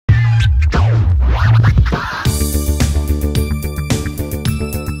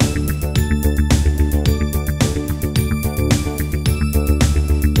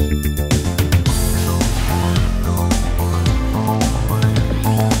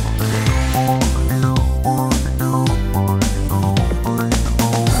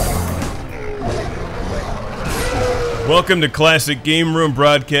Welcome to Classic Game Room,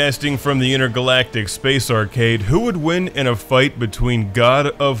 broadcasting from the Intergalactic Space Arcade. Who would win in a fight between God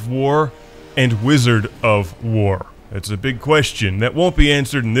of War and Wizard of War? That's a big question that won't be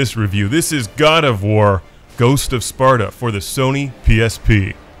answered in this review. This is God of War, Ghost of Sparta for the Sony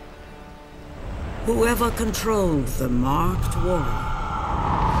PSP. Whoever controlled the marked warrior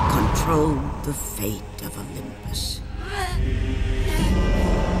controlled the fate of Olympus.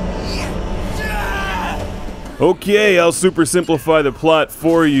 Okay, I'll super simplify the plot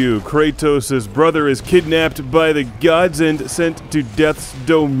for you. Kratos' brother is kidnapped by the gods and sent to Death's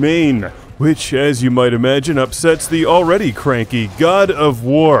domain, which, as you might imagine, upsets the already cranky God of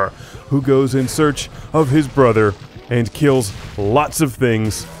War, who goes in search of his brother and kills lots of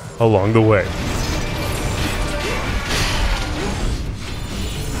things along the way.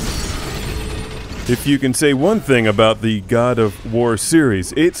 If you can say one thing about the God of War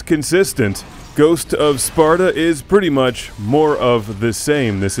series, it's consistent. Ghost of Sparta is pretty much more of the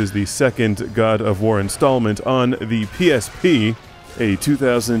same. This is the second God of War installment on the PSP, a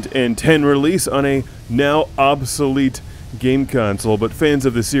 2010 release on a now obsolete game console, but fans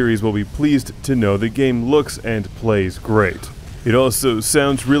of the series will be pleased to know the game looks and plays great. It also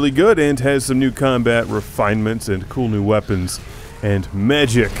sounds really good and has some new combat refinements and cool new weapons and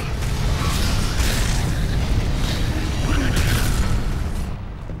magic.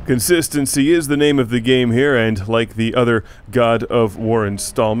 Consistency is the name of the game here, and like the other God of War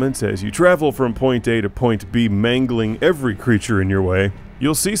installments, as you travel from point A to point B, mangling every creature in your way,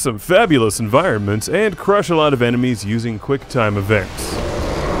 you'll see some fabulous environments and crush a lot of enemies using quick-time events.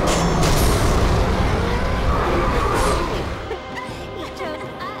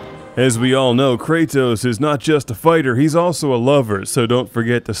 As we all know, Kratos is not just a fighter, he's also a lover, so don't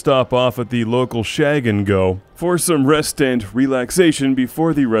forget to stop off at the local Shag and Go for some rest and relaxation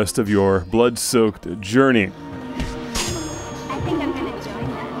before the rest of your blood-soaked journey. I think I'm gonna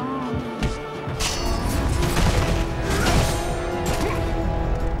join that.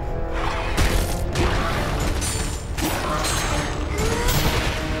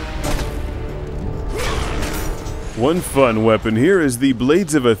 One fun weapon here is the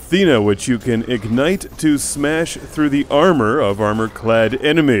Blades of Athena, which you can ignite to smash through the armor of armor-clad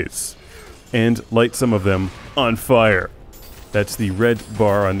enemies and light some of them on fire. That's the red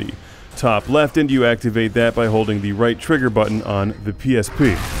bar on the top left, and you activate that by holding the right trigger button on the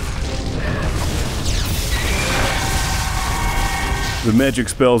PSP. The magic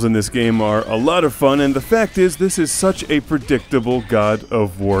spells in this game are a lot of fun, and the fact is, this is such a predictable God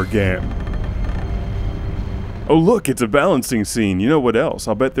of War game. Oh look, it's a balancing scene. You know what else?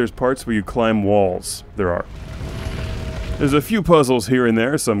 I'll bet there's parts where you climb walls. There are. There's a few puzzles here and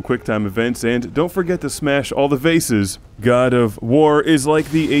there, some quick-time events, and don't forget to smash all the vases. God of War is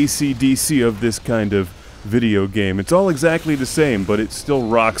like the AC/DC of this kind of video game. It's all exactly the same, but it still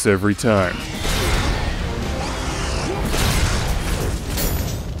rocks every time.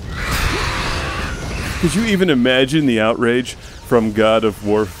 Could you even imagine the outrage from God of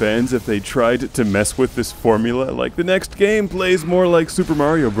War fans if they tried to mess with this formula? Like, the next game plays more like Super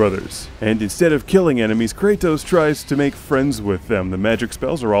Mario Bros. And instead of killing enemies, Kratos tries to make friends with them. The magic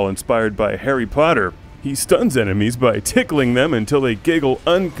spells are all inspired by Harry Potter. He stuns enemies by tickling them until they giggle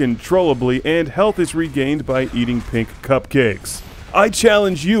uncontrollably, and health is regained by eating pink cupcakes. I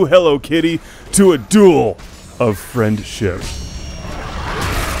challenge you, Hello Kitty, to a duel of friendship.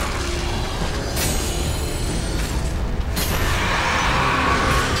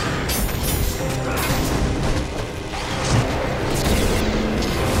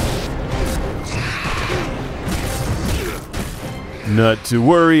 Not to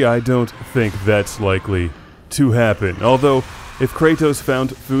worry, I don't think that's likely to happen. Although, if Kratos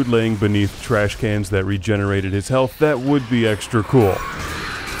found food laying beneath trash cans that regenerated his health, that would be extra cool.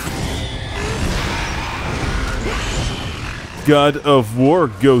 God of War,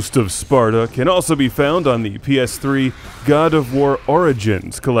 Ghost of Sparta can also be found on the PS3 God of War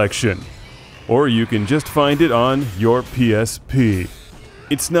Origins collection. Or you can just find it on your PSP.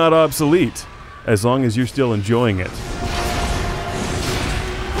 It's not obsolete, as long as you're still enjoying it.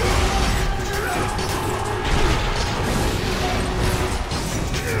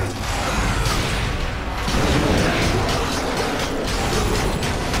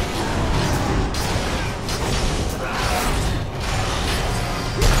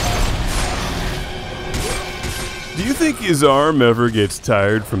 Do you think his arm ever gets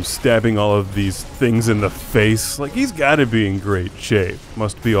tired from stabbing all of these things in the face? Like, he's gotta be in great shape.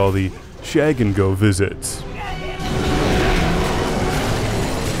 Must be all the Shag and Go visits.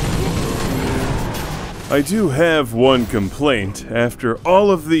 I do have one complaint. After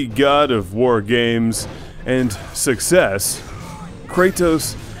all of the God of War games, and success,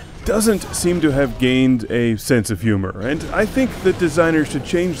 Kratos doesn't seem to have gained a sense of humor, and I think that designers should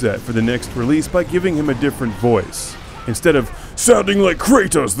change that for the next release by giving him a different voice. Instead of sounding like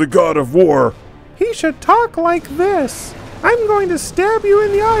Kratos, the god of war, He should talk like this. I'm going to stab you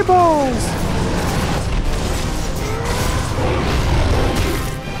in the eyeballs.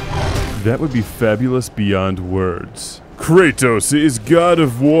 that would be fabulous beyond words. Kratos is god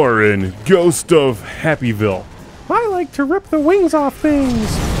of war in Ghost of Happyville. I like to rip the wings off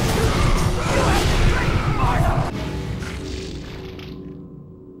things.